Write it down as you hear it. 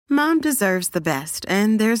Mom deserves the best,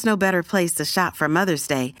 and there's no better place to shop for Mother's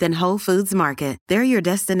Day than Whole Foods Market. They're your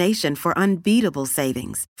destination for unbeatable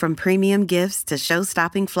savings, from premium gifts to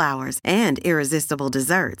show-stopping flowers and irresistible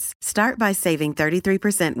desserts. Start by saving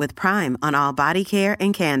 33% with Prime on all body care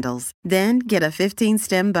and candles. Then get a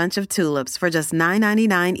 15-stem bunch of tulips for just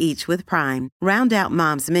 $9.99 each with Prime. Round out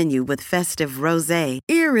Mom's menu with festive rosé,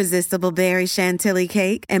 irresistible berry chantilly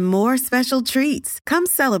cake, and more special treats. Come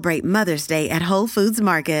celebrate Mother's Day at Whole Foods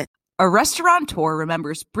Market. A restaurateur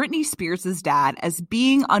remembers Britney Spears' dad as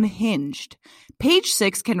being unhinged. Page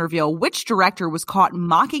Six can reveal which director was caught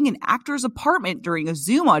mocking an actor's apartment during a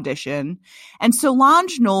Zoom audition, and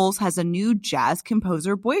Solange Knowles has a new jazz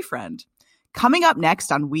composer boyfriend. Coming up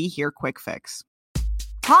next on We Hear Quick Fix.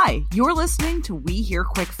 Hi, you're listening to We Hear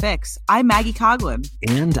Quick Fix. I'm Maggie Coughlin.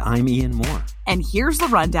 And I'm Ian Moore. And here's the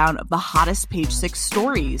rundown of the hottest Page Six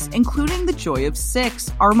stories, including the Joy of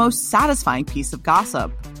Six, our most satisfying piece of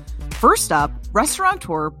gossip. First up,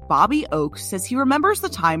 restaurateur Bobby Oakes says he remembers the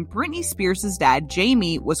time Britney Spears' dad,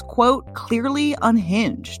 Jamie, was, quote, clearly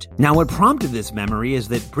unhinged. Now, what prompted this memory is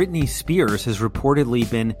that Britney Spears has reportedly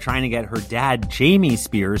been trying to get her dad, Jamie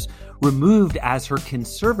Spears, removed as her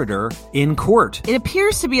conservator in court. It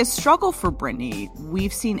appears to be a struggle for Britney.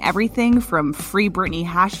 We've seen everything from Free Britney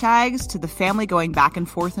hashtags to the family going back and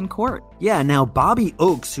forth in court. Yeah, now Bobby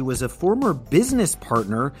Oakes, who was a former business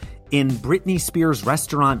partner in Britney Spears'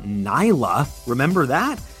 restaurant Nyla, remember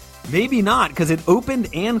that? Maybe not, because it opened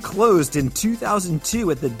and closed in 2002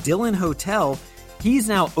 at the Dillon Hotel. He's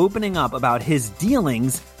now opening up about his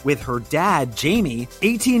dealings with her dad, Jamie,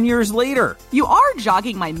 18 years later. You are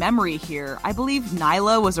jogging my memory here. I believe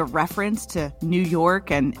Nyla was a reference to New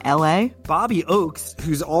York and L.A. Bobby Oakes,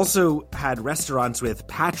 who's also had restaurants with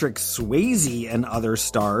Patrick Swayze and other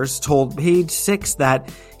stars, told Page Six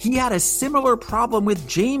that he had a similar problem with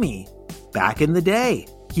Jamie back in the day.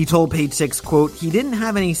 He told Page Six, quote, he didn't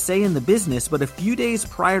have any say in the business, but a few days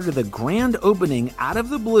prior to the grand opening, out of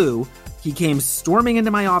the blue, he came storming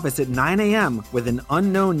into my office at 9 a.m. with an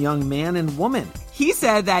unknown young man and woman. He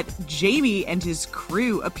said that Jamie and his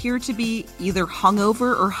crew appeared to be either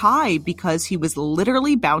hungover or high because he was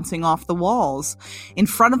literally bouncing off the walls. In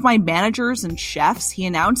front of my managers and chefs, he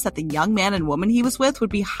announced that the young man and woman he was with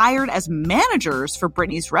would be hired as managers for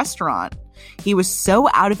Britney's restaurant. He was so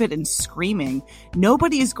out of it and screaming,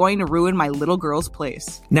 nobody is going to ruin my little girl's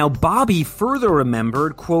place. Now, Bobby further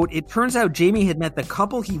remembered, quote, it turns out Jamie had met the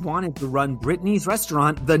couple he wanted to run Britney's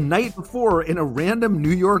restaurant the night before in a random New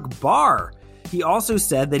York bar. He also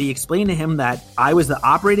said that he explained to him that I was the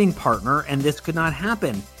operating partner and this could not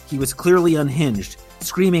happen. He was clearly unhinged,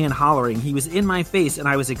 screaming and hollering. He was in my face and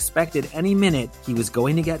I was expected any minute he was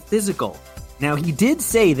going to get physical. Now, he did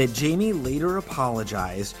say that Jamie later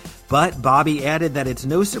apologized, but Bobby added that it's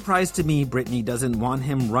no surprise to me Britney doesn't want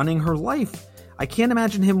him running her life. I can't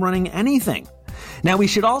imagine him running anything. Now, we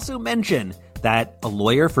should also mention that a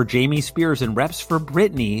lawyer for Jamie Spears and reps for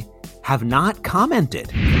Britney have not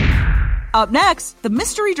commented. Up next, the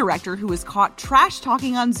mystery director who was caught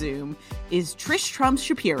trash-talking on Zoom is Trish Trump's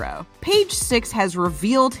Shapiro. Page Six has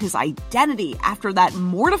revealed his identity after that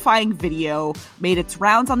mortifying video made its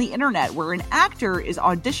rounds on the internet where an actor is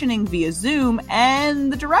auditioning via Zoom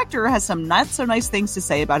and the director has some not-so-nice things to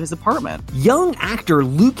say about his apartment. Young actor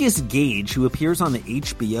Lucas Gage, who appears on the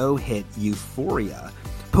HBO hit Euphoria,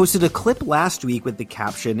 posted a clip last week with the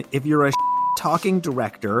caption, if you're a talking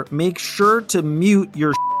director, make sure to mute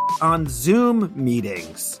your on Zoom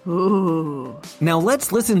meetings. Ooh. Now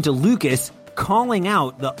let's listen to Lucas calling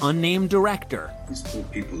out the unnamed director. These poor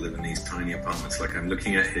people live in these tiny apartments. Like, I'm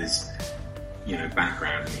looking at his,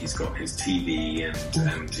 background, and he's got his TV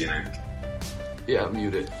and. Yeah,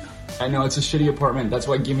 mute it. I know it's a shitty apartment. That's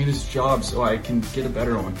why give me this job so I can get a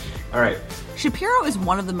better one. All right. Shapiro is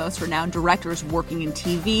one of the most renowned directors working in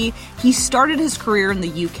TV. He started his career in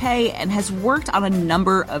the UK and has worked on a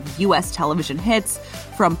number of US television hits,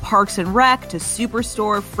 from Parks and Rec to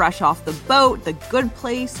Superstore, Fresh Off the Boat, The Good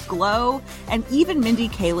Place, Glow, and even Mindy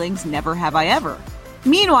Kaling's Never Have I Ever.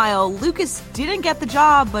 Meanwhile, Lucas didn't get the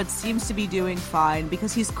job, but seems to be doing fine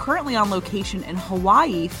because he's currently on location in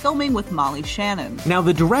Hawaii filming with Molly Shannon. Now,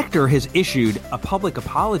 the director has issued a public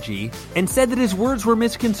apology and said that his words were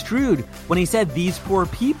misconstrued. When he said these poor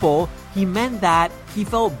people, he meant that he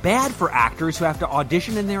felt bad for actors who have to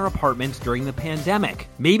audition in their apartments during the pandemic.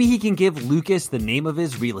 Maybe he can give Lucas the name of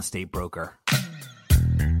his real estate broker.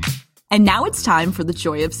 And now it's time for the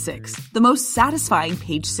Joy of Six, the most satisfying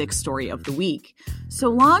Page Six story of the week.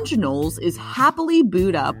 Solange Knowles is happily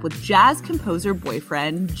booed up with jazz composer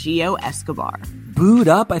boyfriend Gio Escobar. Booed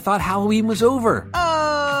up? I thought Halloween was over.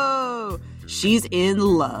 Oh, she's in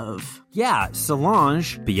love. Yeah,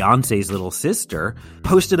 Solange, Beyonce's little sister,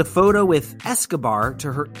 posted a photo with Escobar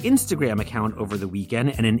to her Instagram account over the weekend,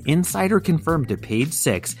 and an insider confirmed to Page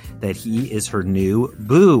Six that he is her new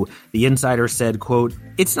boo. The insider said, quote,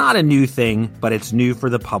 "It's not a new thing, but it's new for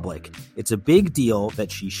the public. It's a big deal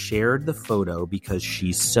that she shared the photo because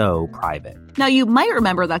she's so private." Now, you might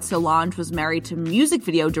remember that Solange was married to music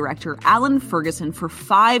video director Alan Ferguson for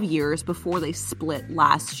 5 years before they split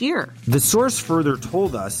last year. The source further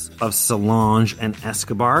told us of Solange and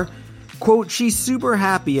Escobar, quote, "She's super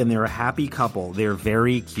happy and they're a happy couple. They're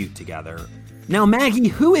very cute together." Now, Maggie,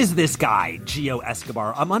 who is this guy, Gio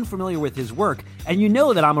Escobar? I'm unfamiliar with his work, and you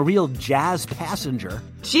know that I'm a real jazz passenger.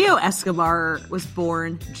 Gio Escobar was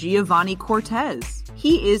born Giovanni Cortez.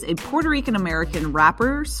 He is a Puerto Rican-American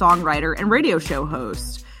rapper, songwriter, and radio show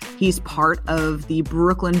host. He's part of the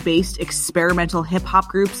Brooklyn-based experimental hip-hop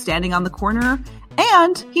group Standing on the Corner,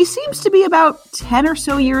 and he seems to be about 10 or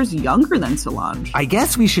so years younger than Solange. I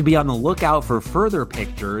guess we should be on the lookout for further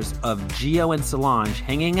pictures of Gio and Solange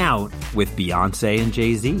hanging out with Beyonce and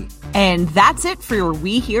Jay-Z. And that's it for your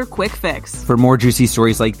We Hear Quick Fix. For more juicy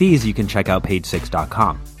stories like these, you can check out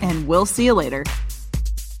page6.com. And we'll see you later.